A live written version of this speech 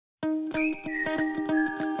Welcome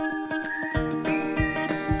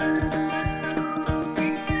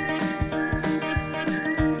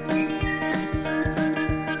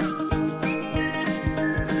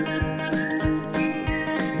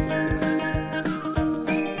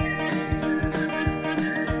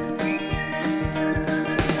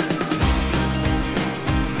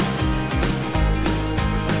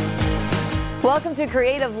to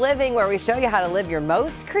Creative Living, where we show you how to live your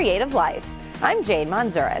most creative life. I'm Jane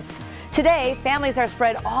Manzuris. Today, families are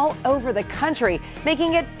spread all over the country,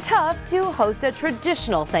 making it tough to host a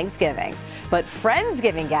traditional Thanksgiving. But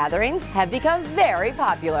Friendsgiving gatherings have become very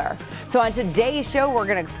popular. So on today's show, we're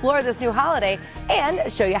going to explore this new holiday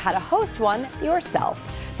and show you how to host one yourself.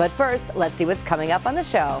 But first, let's see what's coming up on the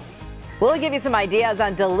show. We'll give you some ideas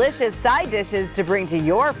on delicious side dishes to bring to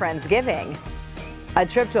your Friendsgiving. A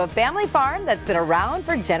trip to a family farm that's been around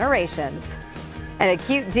for generations. And a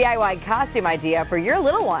cute DIY costume idea for your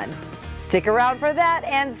little one. Stick around for that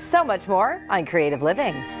and so much more on Creative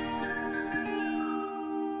Living.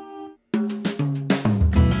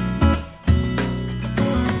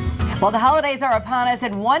 Well, the holidays are upon us,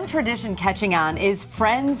 and one tradition catching on is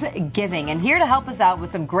Friendsgiving. And here to help us out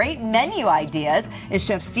with some great menu ideas is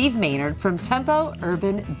Chef Steve Maynard from Tempo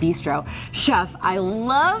Urban Bistro. Chef, I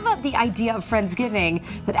love the idea of Friendsgiving,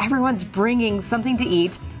 that everyone's bringing something to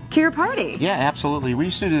eat to your party. Yeah, absolutely. We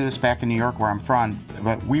used to do this back in New York, where I'm from,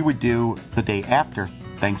 but we would do the day after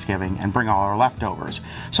Thanksgiving and bring all our leftovers.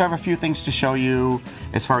 So I have a few things to show you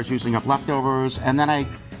as far as using up leftovers, and then I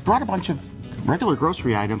brought a bunch of regular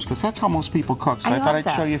grocery items, because that's how most people cook. So I thought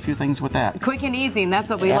I'd show you a few things with that. Quick and easy, and that's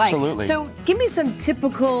what we Absolutely. like. So give me some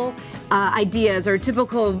typical ideas or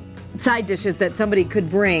typical side dishes that somebody could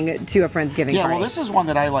bring to a Friendsgiving party. Well, this is one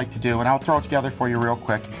that I like to do, and I'll throw it together for you real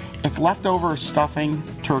quick. It's leftover stuffing,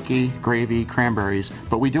 turkey, gravy, cranberries,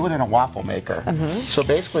 but we do it in a waffle maker. So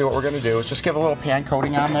basically what we're going to do is just give a little pan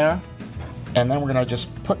coating on there, and then we're going to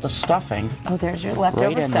just put the stuffing there's your leftover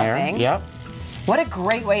right in stuffing. there. Yep. What a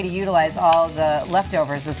great way to utilize all the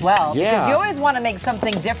leftovers as well. Yeah. Because you always want to make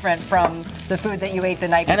something different from the food that you ate the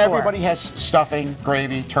night before. And everybody has stuffing,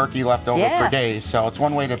 gravy, turkey left over for days, so it's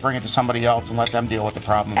one way to bring it to somebody else and let them deal with the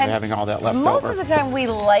problem of having all that left over. Most of the time we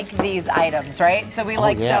like these items, right? So we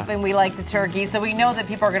like stuffing, we like the turkey, so we know that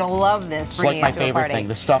people are going to love this. It's like my favorite thing.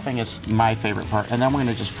 The stuffing is my favorite part. And then we're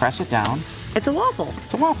going to just press it down. It's a waffle.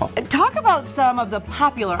 It's a waffle. Talk about some of the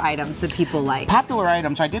popular items that people like. Popular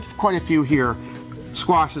items, I did quite a few here.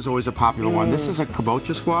 Squash is always a popular one. This is a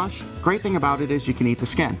kabocha squash. Great thing about it is you can eat the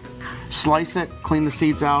skin. Slice it, clean the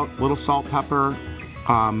seeds out, little salt, pepper,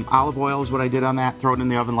 olive oil is what I did on that. Throw it in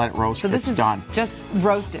the oven, let it roast. So this is done. Just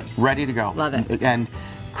roasted. Ready to go. Love it. And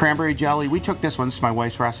cranberry jelly, we took this one, this is my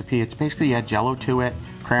wife's recipe. It's basically you add jello to it,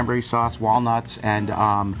 cranberry sauce, walnuts, and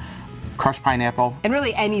crushed pineapple. And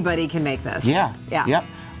really anybody can make this. Yeah. Yep.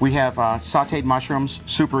 We have sauteed mushrooms,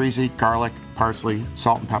 super easy, garlic, parsley,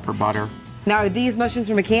 salt and pepper, butter. Now, are these mushrooms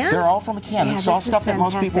from a can? They're all from a can. Yeah, it's all stuff that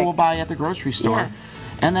most people will buy at the grocery store. Yeah.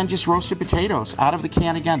 And then just roasted potatoes out of the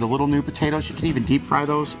can again. The little new potatoes, you can even deep fry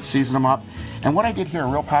those, season them up. And what I did here, a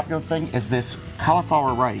real popular thing, is this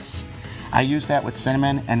cauliflower rice. I use that with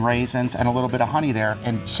cinnamon and raisins and a little bit of honey there,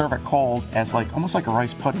 and serve it cold as almost like a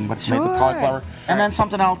rice pudding, but it's made with cauliflower. And then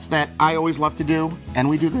something else that I always love to do, and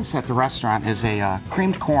we do this at the restaurant, is a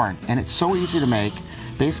creamed corn. And it's so easy to make.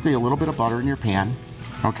 Basically a little bit of butter in your pan,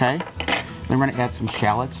 okay? Then we're going to add some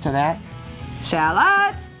shallots to that.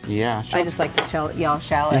 Shallots? Yeah, I just like to yell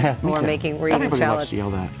shallot when we're eating Everybody shallots. loves to yell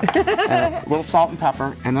that. A little salt and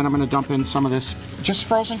pepper, and then I'm going to dump in some of this just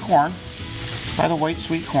frozen corn, by the white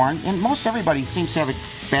sweet corn. And most everybody seems to have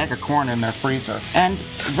a bag of corn in their freezer. And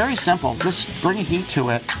very simple, just bring a heat to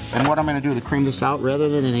it. And what I'm going to do to cream this out, rather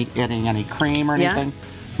than adding any cream or anything,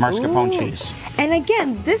 mascarpone cheese. And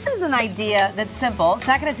again, this is an idea that's simple. It's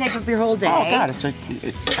not going to take up your whole day. Oh God, it's a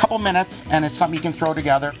couple minutes, and it's something you can throw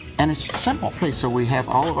together, and it's simple. Okay, so we have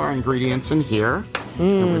all of our ingredients in here.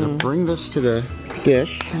 And we're going to bring this to the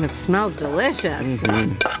dish. And it smells delicious.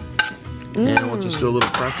 And we'll just do a little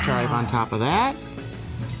fresh chive on top of that.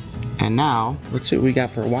 And now, let's see what we got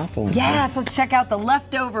for a waffle in here. Yes, let's check out the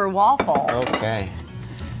leftover waffle. Okay.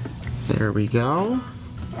 There we go.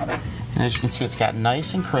 And as you can see, it's got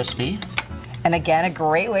nice and crispy. And again, a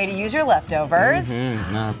great way to use your leftovers.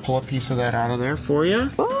 Now I'll pull a piece of that out of there for you.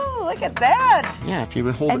 Ooh, look at that. Yeah, if you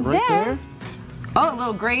would hold it right there. Oh, a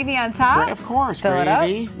little gravy on top. Of course, Fill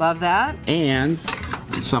gravy. it up. Love that. And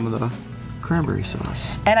some of the cranberry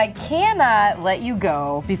sauce. And I cannot let you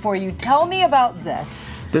go before you tell me about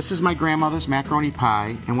this. This is my grandmother's macaroni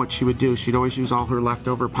pie, and what she would do, she'd always use all her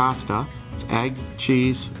leftover pasta. It's egg,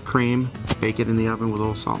 cheese, cream, bake it in the oven with a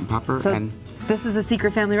little salt and pepper, and This is a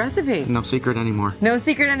secret family recipe. No secret anymore. No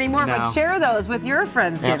secret anymore, No. but share those with your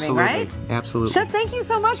Friendsgiving, right? Absolutely. Chef, thank you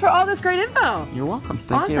so much for all this great info. You're welcome.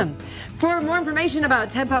 Thank you. Awesome. For more information about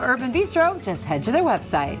Tempo Urban Bistro, just head to their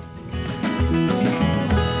website.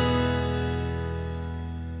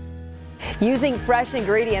 Using fresh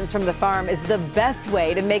ingredients from the farm is the best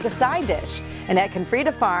way to make a side dish. And at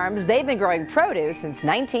Confrida Farms, they've been growing produce since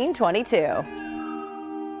 1922.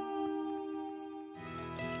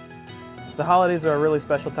 The holidays are a really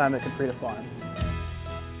special time at Confrida Farms.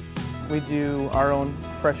 We do our own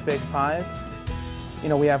fresh baked pies. You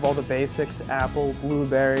know, we have all the basics: apple,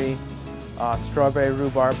 blueberry, strawberry,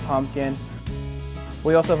 rhubarb, pumpkin.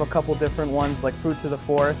 We also have a couple different ones like Fruits of the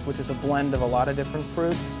Forest, which is a blend of a lot of different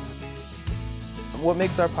fruits. What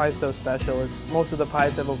makes our pies so special is most of the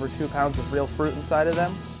pies have over 2 pounds of real fruit inside of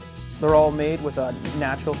them. They're all made with a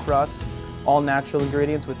natural crust, all natural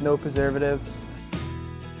ingredients with no preservatives.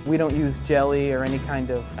 We don't use jelly or any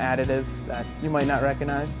kind of additives that you might not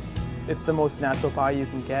recognize. It's the most natural pie you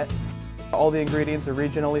can get. All the ingredients are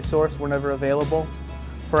regionally sourced whenever available.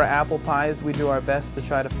 For our apple pies, we do our best to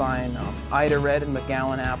try to find Ida Red and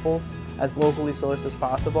McGowan apples as locally sourced as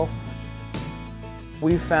possible.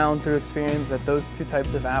 We've found through experience that those 2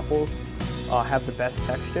 types of apples have the best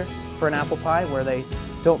texture for an apple pie, where they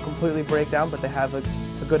don't completely break down, but they have a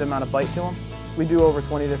good amount of bite to them. We do over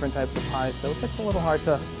 20 different types of pies, so it's a little hard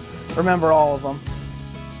to remember all of them.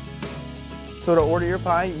 So to order your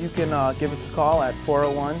pie, you can give us a call at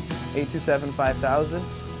 401-827-5000,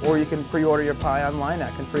 or you can pre-order your pie online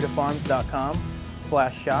at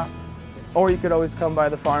confridafarms.com/shop, or you could always come by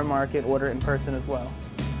the farm market, order it in person as well.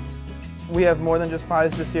 We have more than just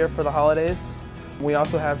pies this year for the holidays. We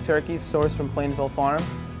also have turkeys sourced from Plainville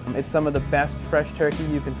Farms. It's some of the best fresh turkey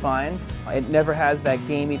you can find. It never has that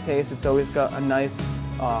gamey taste. It's always got a nice,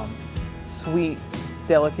 sweet,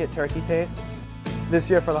 delicate turkey taste. This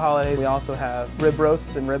year for the holidays, we also have rib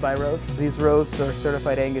roasts and ribeye roasts. These roasts are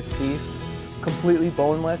certified Angus beef, completely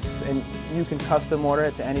boneless, and you can custom order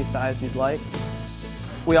it to any size you'd like.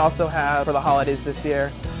 We also have, for the holidays this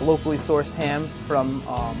year, locally sourced hams from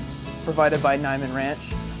provided by Nyman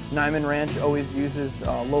Ranch. Nyman Ranch always uses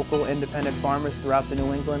local independent farmers throughout the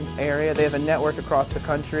New England area. They have a network across the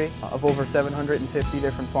country of over 750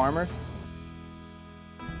 different farmers.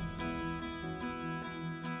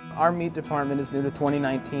 Our meat department is new to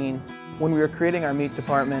 2019. When we were creating our meat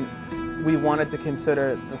department, we wanted to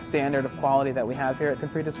consider the standard of quality that we have here at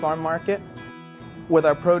Confrida's Farm Market. With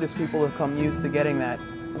our produce, people have come used to getting that.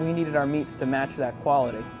 We needed our meats to match that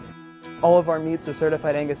quality. All of our meats are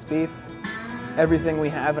certified Angus beef. Everything we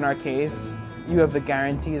have in our case, you have the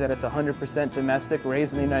guarantee that it's 100% domestic,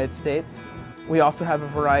 raised in the United States. We also have a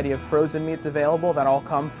variety of frozen meats available that all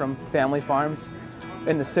come from family farms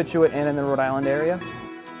in the Scituate and in the Rhode Island area.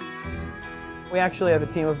 We actually have a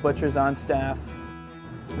team of butchers on staff.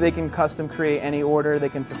 They can custom create any order, they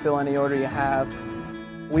can fulfill any order you have.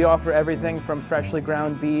 We offer everything from freshly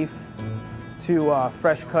ground beef to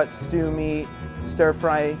fresh cut stew meat, stir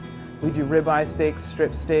fry. We do ribeye steaks,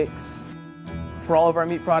 strip steaks. For all of our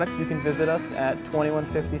meat products, you can visit us at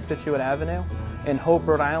 2150 Scituate Avenue in Hope,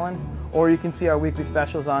 Rhode Island, or you can see our weekly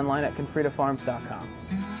specials online at confridafarms.com.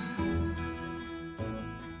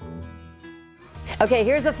 Okay,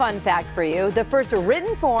 here's a fun fact for you. The first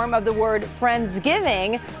written form of the word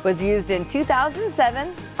Friendsgiving was used in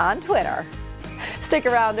 2007 on Twitter. Stick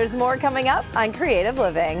around, there's more coming up on Creative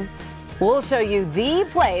Living. We'll show you the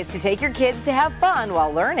place to take your kids to have fun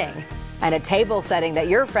while learning, and a table setting that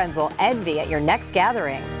your friends will envy at your next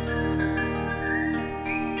gathering.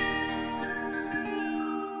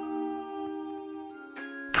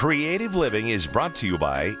 Creative Living is brought to you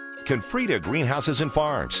by Confrida Greenhouses and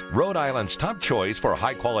Farms, Rhode Island's top choice for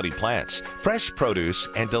high-quality plants, fresh produce,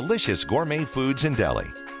 and delicious gourmet foods in deli.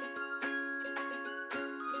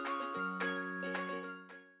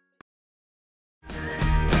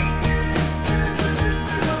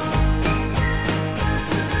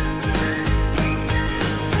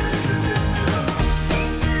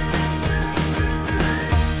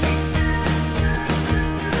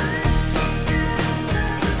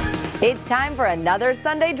 It's time for another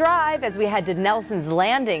Sunday drive as we head to Nelson's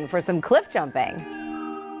Landing for some cliff jumping.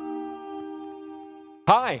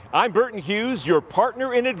 Hi, I'm Burton Hughes, your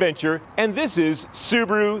partner in adventure, and this is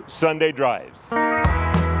Subaru Sunday Drives.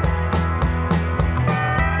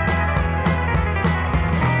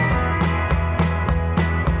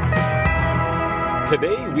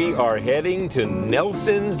 Today we are heading to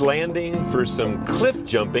Nelson's Landing for some cliff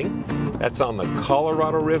jumping. That's on the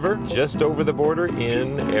Colorado River, just over the border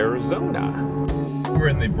in Arizona. We're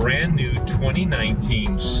in the brand new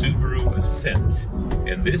 2019 Subaru Ascent.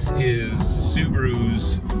 And this is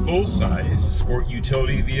Subaru's full-size sport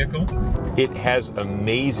utility vehicle. It has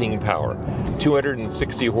amazing power,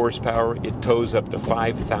 260 horsepower. It tows up to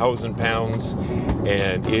 5,000 pounds,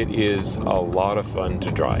 and it is a lot of fun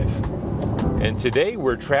to drive. And today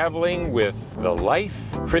we're traveling with the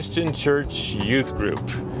Life Christian Church Youth Group.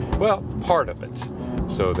 Well, part of it.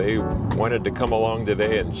 So they wanted to come along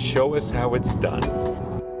today and show us how it's done.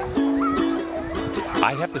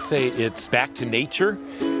 I have to say it's back to nature.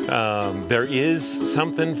 There is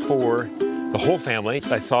something for the whole family.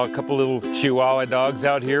 I saw a couple little Chihuahua dogs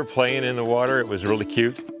out here playing in the water. It was really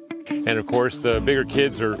cute. And of course, the bigger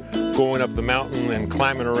kids are going up the mountain and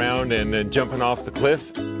climbing around and jumping off the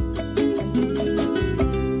cliff.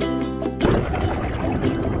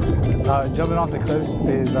 Jumping off the cliffs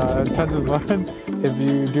is tons of fun. If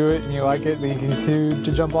you do it and you like it, then you continue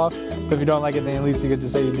to jump off. But if you don't like it, then at least you get to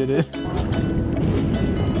say you did it.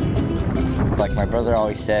 Like my brother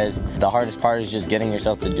always says, the hardest part is just getting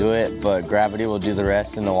yourself to do it, but gravity will do the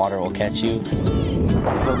rest and the water will catch you.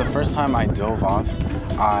 So the first time I dove off,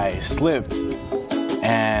 I slipped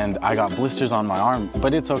and I got blisters on my arm,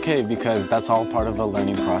 but it's okay because that's all part of a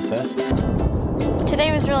learning process.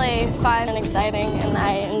 Today was really fun and exciting, and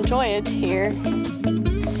I enjoy it here.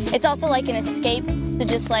 It's also like an escape to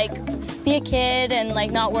just like be a kid and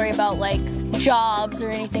like not worry about like jobs or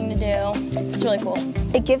anything to do. It's really cool.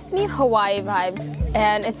 It gives me Hawaii vibes,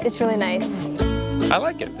 and it's really nice. I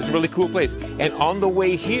like it. It's a really cool place. And on the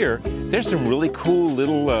way here, there's some really cool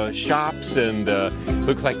little shops and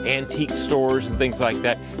looks like antique stores and things like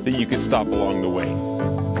that that you can stop along the way.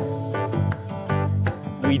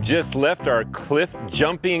 We just left our cliff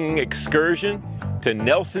jumping excursion to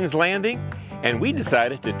Nelson's Landing, and we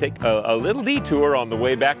decided to take a little detour on the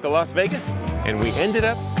way back to Las Vegas, and we ended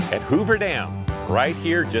up at Hoover Dam, right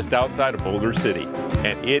here just outside of Boulder City.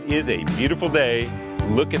 And it is a beautiful day.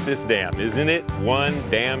 Look at this dam. Isn't it one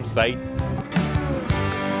damn sight?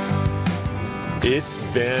 It's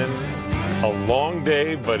been a long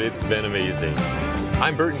day, but it's been amazing.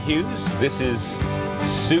 I'm Burton Hughes. This is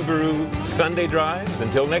Subaru Sunday Drives.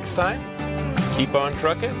 Until next time, keep on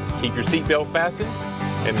trucking, keep your seatbelt fastened,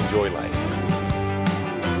 and enjoy life.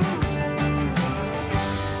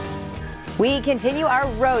 We continue our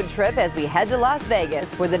road trip as we head to Las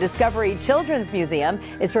Vegas, where the Discovery Children's Museum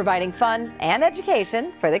is providing fun and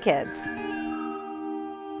education for the kids.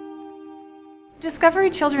 Discovery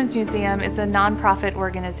Children's Museum is a nonprofit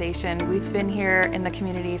organization. We've been here in the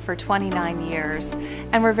community for 29 years,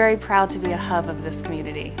 and we're very proud to be a hub of this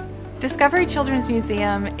community. Discovery Children's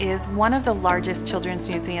Museum is one of the largest children's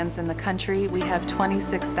museums in the country. We have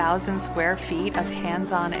 26,000 square feet of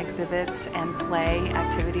hands-on exhibits and play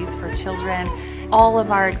activities for children. All of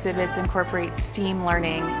our exhibits incorporate STEAM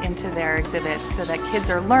learning into their exhibits so that kids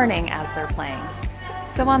are learning as they're playing.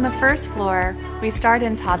 So on the first floor, we start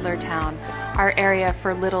in Toddler Town, our area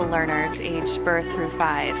for little learners aged birth through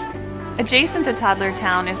 5. Adjacent to Toddler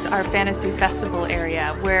Town is our Fantasy Festival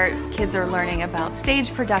area, where kids are learning about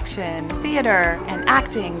stage production, theater, and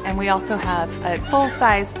acting, and we also have a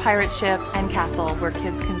full-size pirate ship and castle where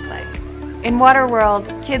kids can play. In Water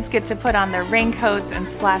World, kids get to put on their raincoats and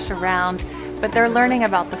splash around, but they're learning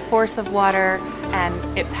about the force of water,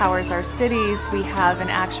 and it powers our cities. We have an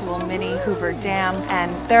actual mini Hoover Dam,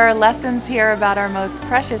 and there are lessons here about our most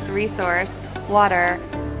precious resource, water.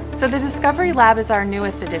 So the Discovery Lab is our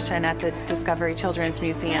newest addition at the Discovery Children's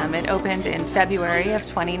Museum. It opened in February of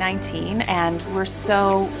 2019, and we're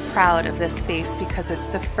so proud of this space because it's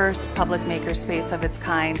the first public makerspace of its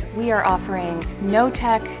kind. We are offering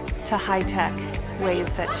no-tech to high-tech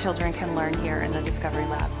ways that children can learn here in the Discovery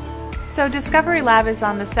Lab. So Discovery Lab is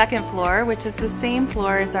on the second floor, which is the same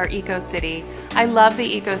floor as our Eco City. I love the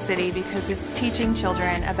Eco City because it's teaching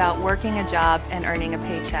children about working a job and earning a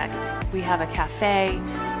paycheck. We have a cafe,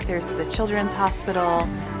 there's the Children's Hospital,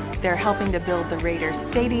 they're helping to build the Raiders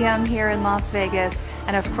Stadium here in Las Vegas,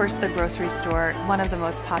 and of course the grocery store, one of the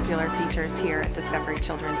most popular features here at Discovery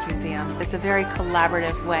Children's Museum. It's a very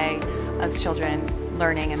collaborative way of children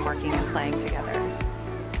learning and working and playing together.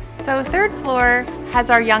 So third floor has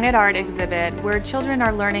our Young at Art exhibit, where children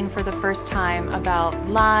are learning for the first time about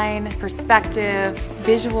line, perspective,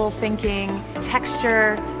 visual thinking,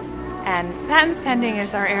 texture, and Patents Pending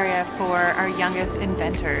is our area for our youngest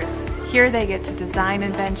inventors. Here they get to design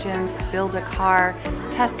inventions, build a car,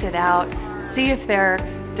 test it out, see if their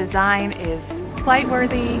design is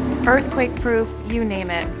flight-worthy, earthquake-proof, you name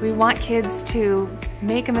it. We want kids to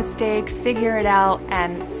make a mistake, figure it out,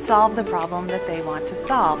 and solve the problem that they want to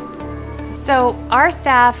solve. So our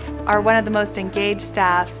staff are one of the most engaged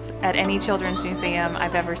staffs at any children's museum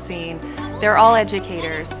I've ever seen. They're all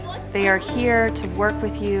educators. They are here to work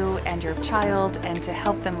with you and your child and to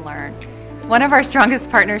help them learn. One of our strongest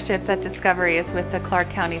partnerships at Discovery is with the Clark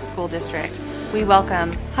County School District. We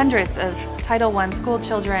welcome hundreds of Title I school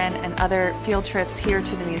children and other field trips here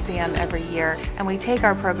to the museum every year, and we take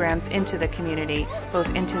our programs into the community,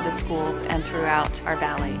 both into the schools and throughout our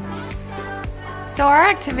valley. So our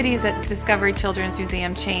activities at Discovery Children's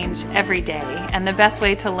Museum change every day, and the best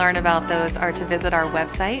way to learn about those are to visit our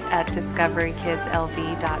website at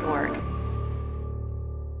discoverykidslv.org.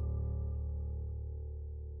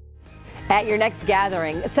 At your next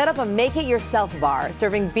gathering, set up a make-it-yourself bar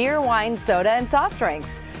serving beer, wine, soda, and soft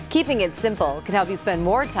drinks. Keeping it simple can help you spend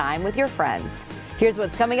more time with your friends. Here's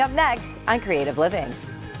what's coming up next on Creative Living.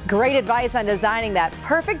 Great advice on designing that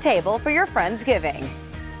perfect table for your Friendsgiving.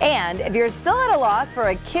 And if you're still at a loss for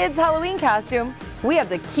a kid's Halloween costume, we have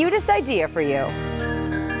the cutest idea for you.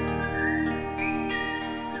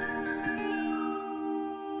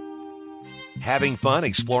 Having fun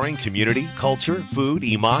exploring community, culture, food,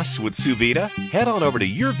 Imas with Suvita? Head on over to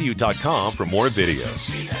yourview.com for more videos.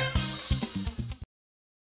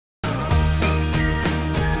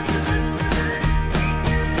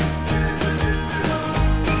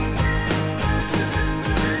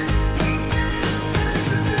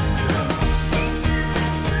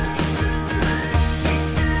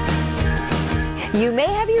 You may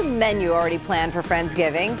have your menu already planned for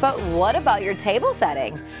Friendsgiving, but what about your table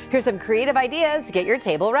setting? Here's some creative ideas to get your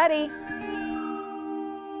table ready.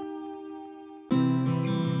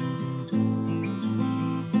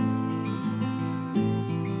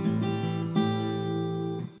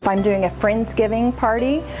 If I'm doing a Friendsgiving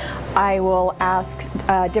party, I will ask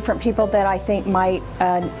different people that I think might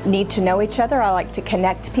need to know each other. I like to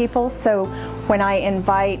connect people, so when I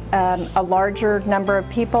invite a larger number of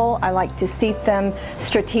people, I like to seat them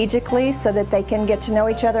strategically so that they can get to know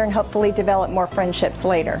each other and hopefully develop more friendships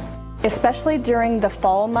later. Especially during the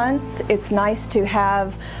fall months, it's nice to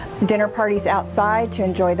have dinner parties outside to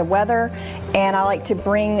enjoy the weather, and I like to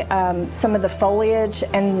bring some of the foliage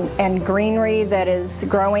and greenery that is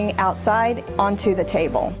growing outside onto the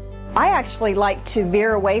table. I actually like to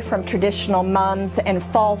veer away from traditional mums and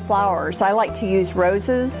fall flowers. I like to use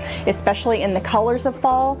roses, especially in the colors of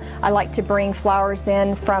fall. I like to bring flowers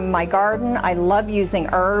in from my garden. I love using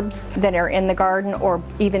herbs that are in the garden or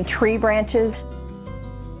even tree branches.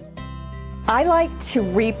 I like to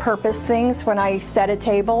repurpose things when I set a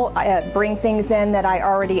table. I bring things in that I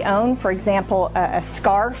already own. For example, a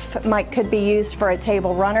scarf could be used for a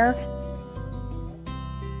table runner.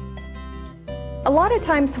 A lot of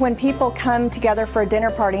times when people come together for a dinner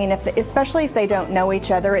party, and especially if they don't know each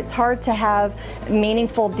other, it's hard to have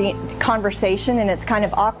meaningful conversation, and it's kind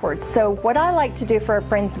of awkward. So what I like to do for a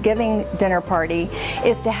Friendsgiving dinner party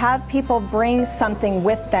is to have people bring something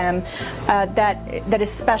with them that is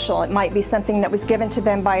special. It might be something that was given to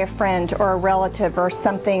them by a friend or a relative or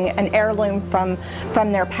something, an heirloom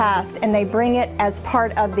from their past, and they bring it as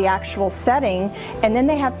part of the actual setting, and then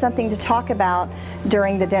they have something to talk about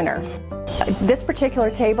during the dinner. This particular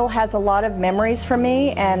table has a lot of memories for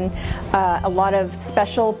me and a lot of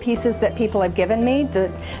special pieces that people have given me.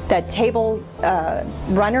 That table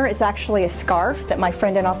runner is actually a scarf that my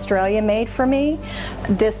friend in Australia made for me.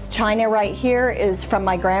 This china right here is from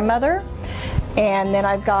my grandmother. And then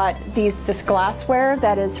I've got this glassware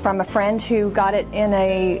that is from a friend who got it in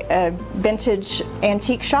a vintage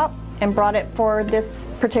antique shop and brought it for this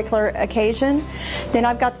particular occasion. Then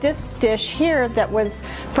I've got this dish here that was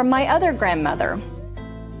from my other grandmother.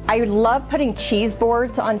 I love putting cheese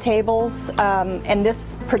boards on tables, and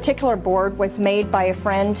this particular board was made by a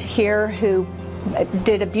friend here who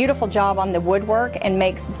did a beautiful job on the woodwork and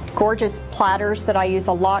makes gorgeous platters that I use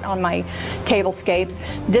a lot on my tablescapes.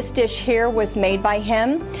 This dish here was made by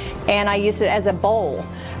him, and I use it as a bowl.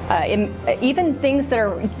 Even things that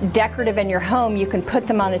are decorative in your home, you can put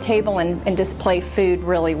them on a table and display food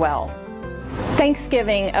really well.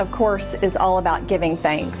 Thanksgiving, of course, is all about giving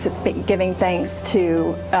thanks. It's giving thanks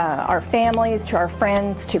to our families, to our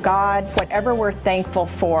friends, to God, whatever we're thankful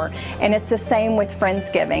for. And it's the same with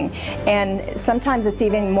Friendsgiving. And sometimes it's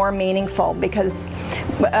even more meaningful because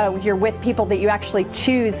you're with people that you actually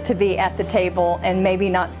choose to be at the table, and maybe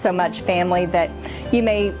not so much family that you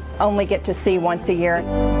may only get to see once a year.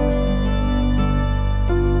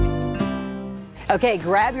 Okay,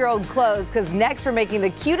 grab your old clothes, because next we're making the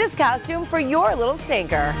cutest costume for your little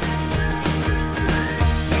stinker.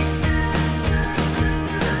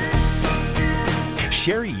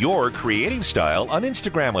 Share your creative style on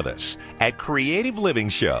Instagram with us at Creative Living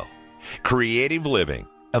Show. Creative Living.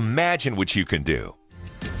 Imagine what you can do.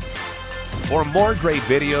 For more great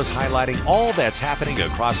videos highlighting all that's happening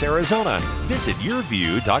across Arizona, visit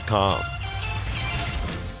yourview.com.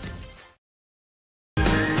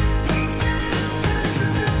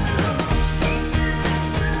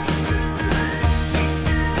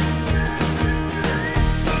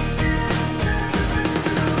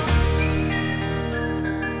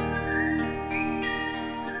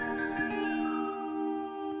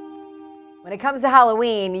 When it comes to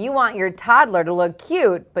Halloween, you want your toddler to look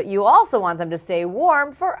cute, but you also want them to stay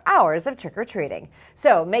warm for hours of trick-or-treating.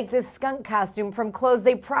 So make this skunk costume from clothes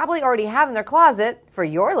they probably already have in their closet for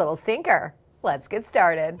your little stinker. Let's get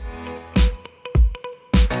started.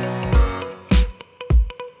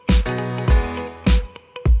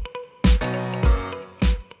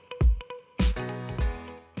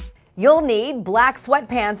 You'll need black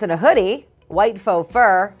sweatpants and a hoodie, white faux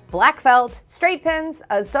fur, black felt, straight pins,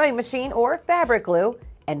 a sewing machine or fabric glue,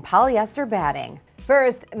 and polyester batting.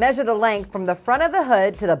 First, measure the length from the front of the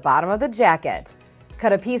hood to the bottom of the jacket.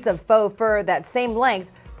 Cut a piece of faux fur that same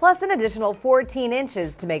length, plus an additional 14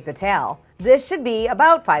 inches to make the tail. This should be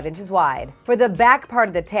about 5 inches wide. For the back part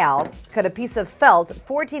of the tail, cut a piece of felt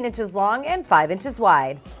 14 inches long and 5 inches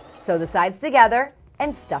wide. Sew the sides together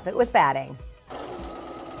and stuff it with batting.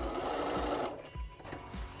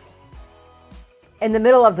 In the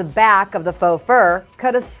middle of the back of the faux fur,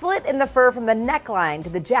 cut a slit in the fur from the neckline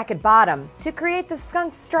to the jacket bottom to create the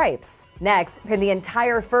skunk stripes. Next, pin the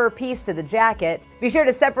entire fur piece to the jacket. Be sure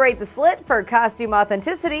to separate the slit for costume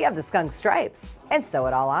authenticity of the skunk stripes, and sew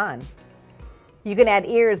it all on. You can add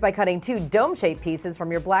ears by cutting 2 dome-shaped pieces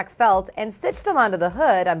from your black felt and stitch them onto the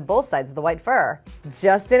hood on both sides of the white fur.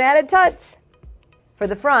 Just an added touch. For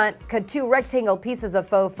the front, cut 2 rectangle pieces of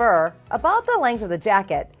faux fur about the length of the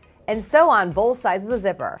jacket and sew on both sides of the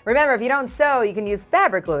zipper. Remember, if you don't sew, you can use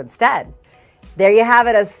fabric glue instead. There you have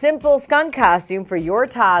it, a simple skunk costume for your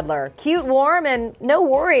toddler. Cute, warm, and no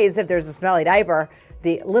worries if there's a smelly diaper.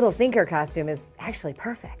 The little stinker costume is actually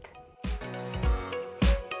perfect.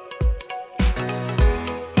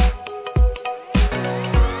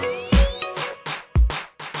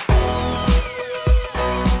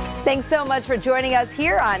 Thanks so much for joining us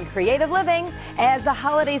here on Creative Living. As the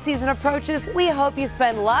holiday season approaches, we hope you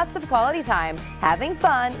spend lots of quality time having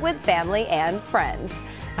fun with family and friends.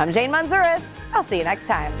 I'm Jane Manzuris. I'll see you next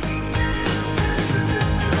time.